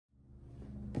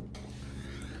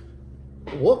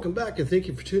Welcome back and thank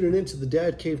you for tuning in to the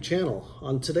Dad Cave channel.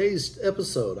 On today's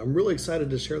episode, I'm really excited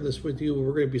to share this with you.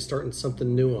 We're going to be starting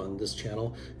something new on this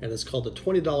channel, and it's called the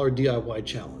 $20 DIY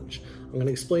Challenge. I'm going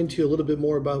to explain to you a little bit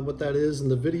more about what that is in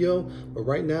the video, but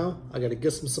right now I got to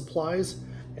get some supplies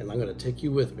and I'm going to take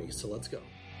you with me. So let's go.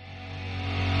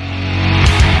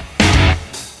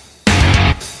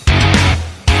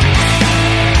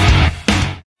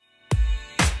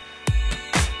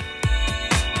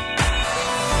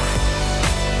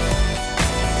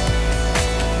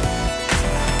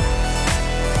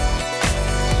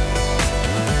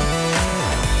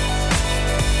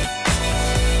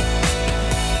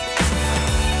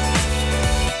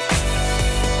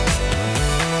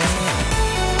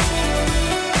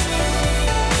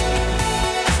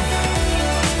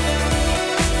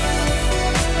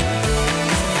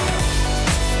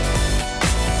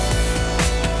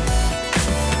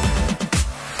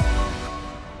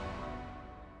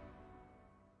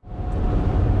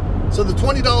 So the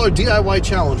 $20 DIY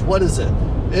challenge, what is it?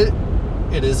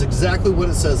 It is exactly what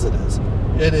it says it is.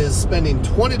 It is spending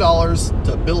 $20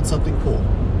 to build something cool.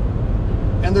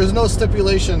 And there's no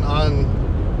stipulation on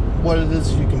what it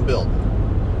is you can build.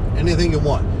 Anything you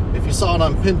want. If you saw it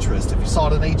on Pinterest, if you saw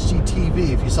it on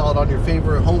HGTV, if you saw it on your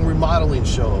favorite home remodeling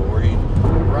show, or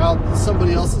you're out at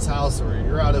somebody else's house, or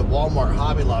you're out at Walmart,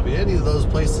 Hobby Lobby, any of those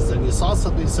places, and you saw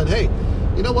something and said, hey,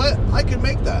 you know what? I can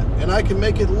make that, and I can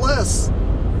make it less.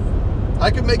 I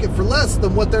can make it for less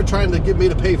than what they're trying to get me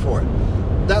to pay for it.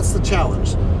 That's the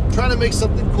challenge. Trying to make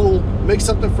something cool, make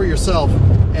something for yourself,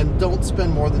 and don't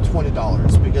spend more than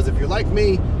 $20. Because if you're like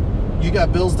me, you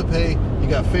got bills to pay, you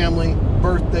got family,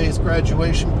 birthdays,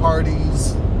 graduation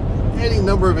parties, any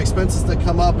number of expenses that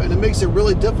come up, and it makes it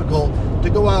really difficult to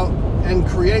go out and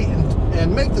create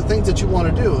and make the things that you want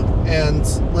to do. And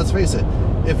let's face it,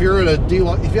 if you have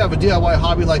a DIY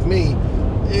hobby like me,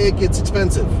 it gets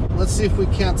expensive. Let's see if we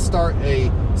can't start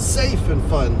a safe and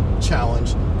fun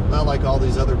challenge, not like all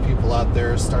these other people out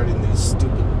there starting these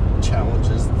stupid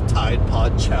challenges, the Tide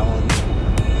Pod challenge.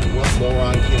 What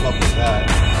moron came up with that?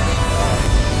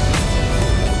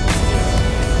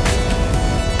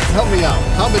 Help me out.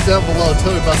 Comment down below.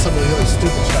 Tell me about some of the other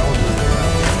stupid challenges that are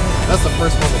out there. That's the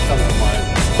first one that comes to mind.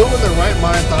 Who in their right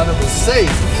mind thought it was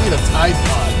safe to eat a Tide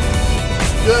Pod?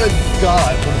 Good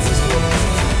God, what is this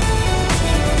world?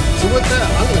 So with that,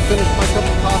 I'm going to finish my cup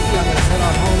of coffee, I'm going to head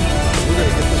on home, and we're going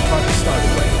to get this project started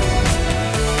right now.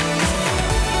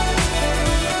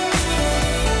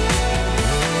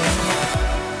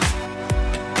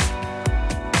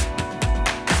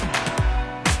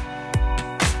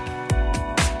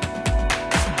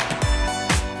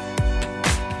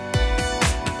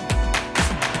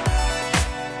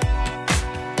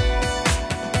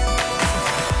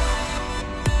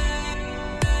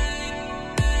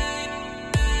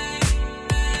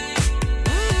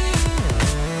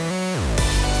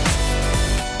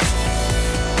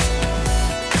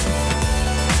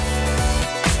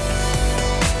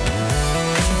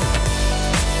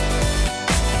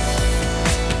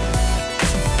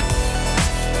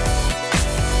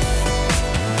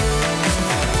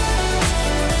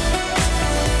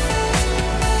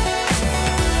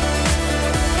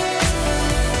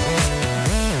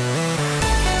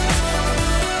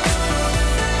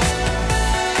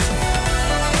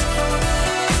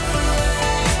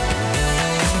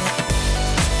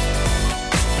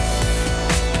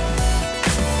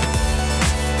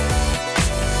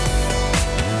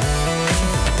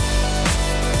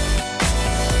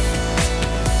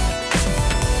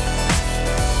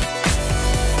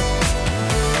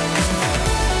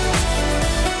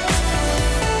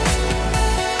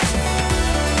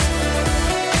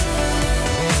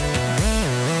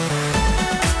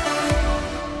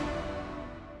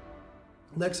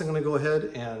 Next, I'm going to go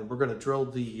ahead and we're going to drill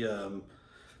the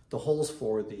holes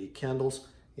for the candles.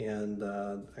 And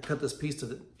I cut this piece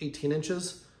to 18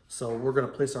 inches. So we're going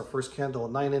to place our first candle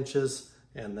at 9 inches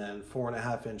and then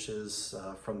 4.5 inches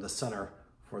from the center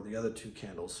for the other two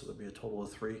candles. So there'll be a total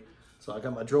of 3. So I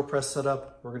got my drill press set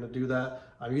up. We're going to do that.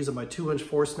 I'm using my 2-inch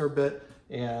Forstner bit,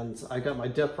 and I got my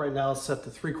depth right now set to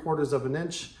 3/4 of an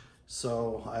inch.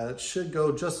 So it should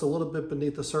go just a little bit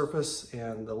beneath the surface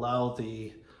and allow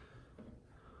the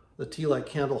tea light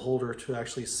candle holder to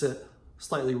actually sit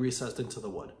slightly recessed into the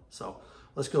wood. So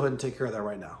let's go ahead and take care of that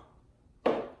right now.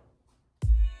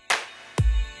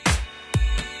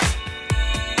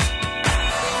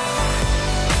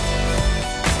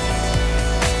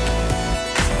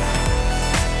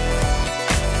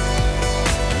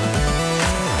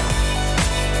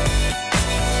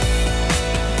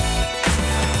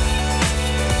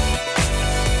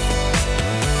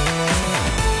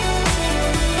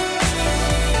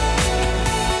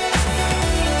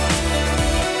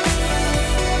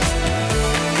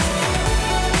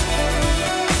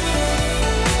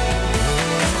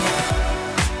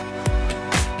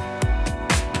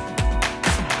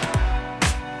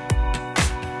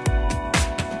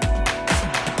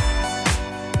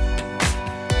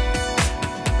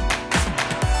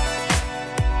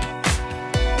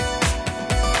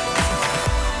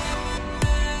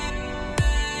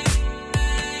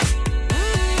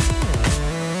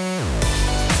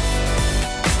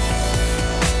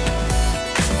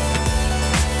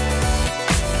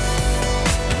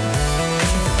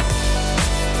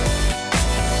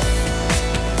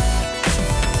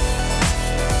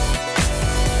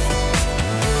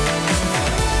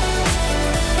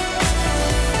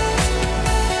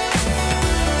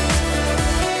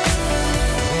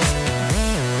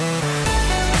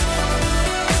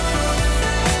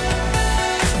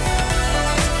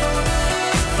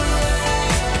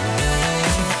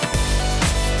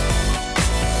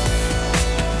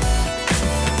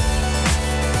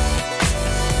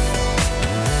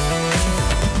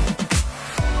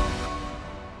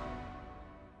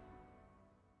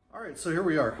 All right, so here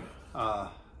we are.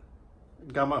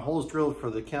 Got my holes drilled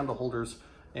for the candle holders,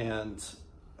 and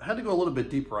I had to go a little bit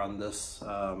deeper on this,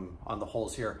 on the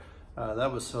holes here.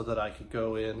 That was so that I could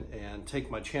go in and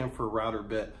take my chamfer router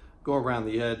bit, go around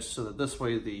the edge, so that this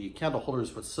way the candle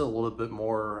holders would sit a little bit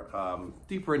more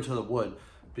deeper into the wood,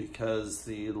 because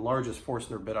the largest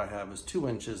Forstner bit I have is 2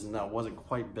 inches, and that wasn't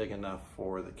quite big enough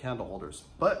for the candle holders.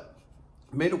 But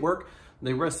made it work.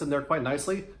 They rest in there quite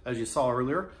nicely, as you saw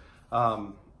earlier.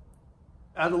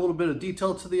 Add a little bit of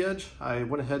detail to the edge. I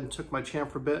went ahead and took my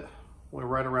chamfer bit, went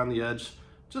right around the edge,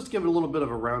 just give it a little bit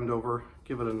of a round over,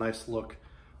 give it a nice look.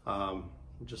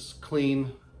 Just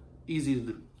clean,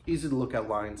 easy to look at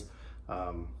lines.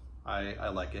 I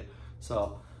like it.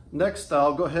 So next,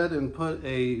 I'll go ahead and put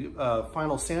a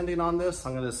final sanding on this.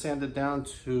 I'm going to sand it down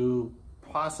to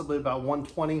possibly about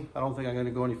 120. I don't think I'm going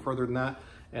to go any further than that.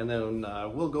 And then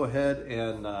we'll go ahead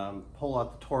and pull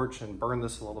out the torch and burn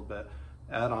this a little bit,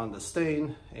 add on the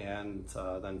stain, and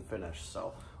then finish.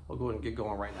 So we'll go ahead and get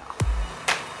going right now.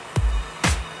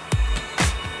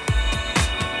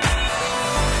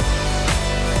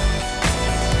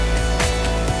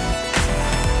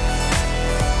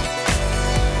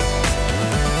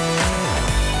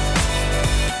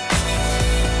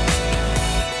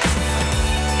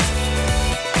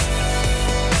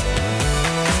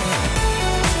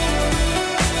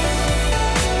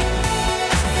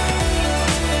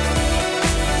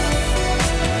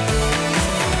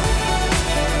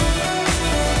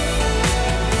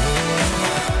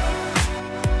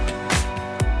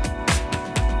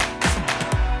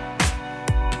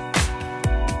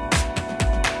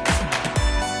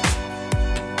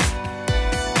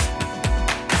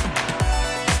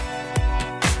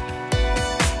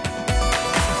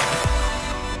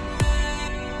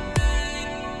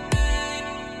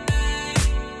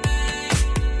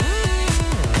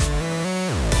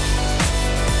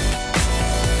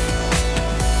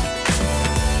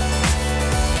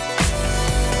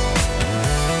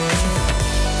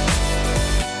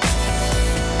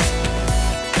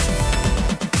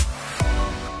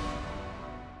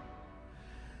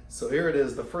 So here it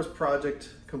is, the first project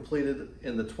completed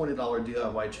in the $20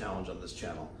 DIY challenge on this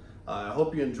channel. I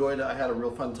hope you enjoyed it. I had a real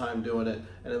fun time doing it,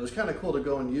 and it was kind of cool to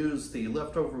go and use the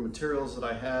leftover materials that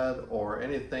I had, or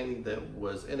anything that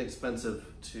was inexpensive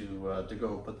to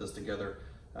go and put this together.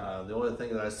 The only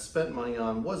thing that I spent money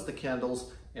on was the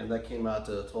candles, and that came out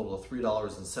to a total of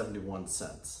 $3.71.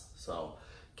 So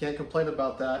can't complain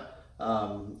about that.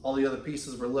 All the other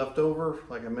pieces were left over,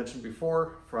 like I mentioned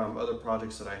before, from other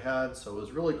projects that I had. So it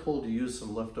was really cool to use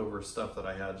some leftover stuff that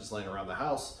I had just laying around the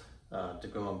house to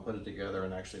go and put it together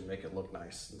and actually make it look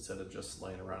nice instead of just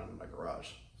laying around in my garage.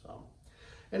 So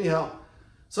anyhow,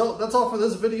 so that's all for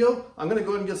this video. I'm going to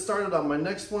go ahead and get started on my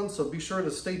next one, so be sure to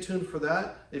stay tuned for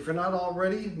that. If you're not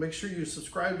already, make sure you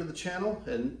subscribe to the channel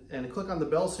and click on the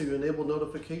bell so you enable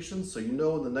notifications so you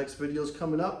know when the next video is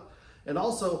coming up. And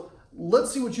also,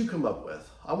 let's see what you come up with.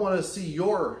 I want to see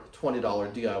your $20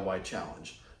 DIY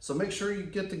challenge. So make sure you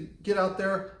get out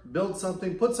there, build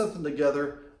something, put something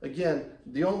together. Again,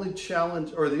 the only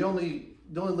challenge, or the only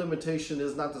limitation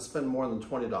is not to spend more than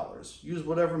 $20. Use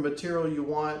whatever material you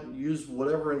want, use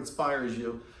whatever inspires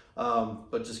you,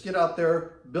 but just get out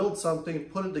there, build something,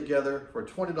 put it together for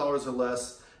 $20 or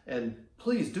less, and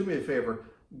please do me a favor,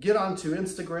 get onto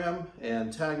Instagram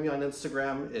and tag me on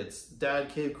Instagram. It's Dad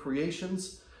Cave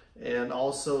Creations. And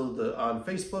also on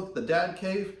Facebook, the Dad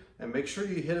Cave, and make sure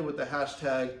you hit it with the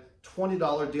hashtag $20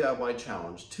 DIY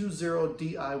challenge, 20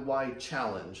 DIY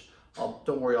challenge.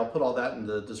 Don't worry, I'll put all that in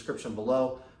the description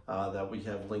below, that we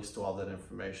have links to all that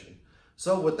information.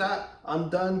 So with that, I'm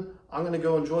done. I'm gonna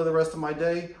go enjoy the rest of my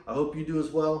day. I hope you do as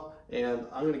well, and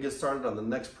I'm gonna get started on the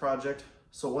next project.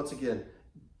 So once again,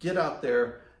 get out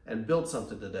there and build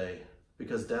something today,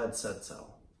 because Dad said so.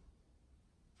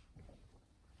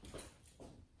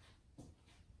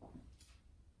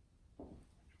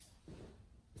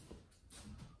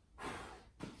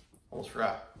 Almost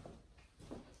forgot.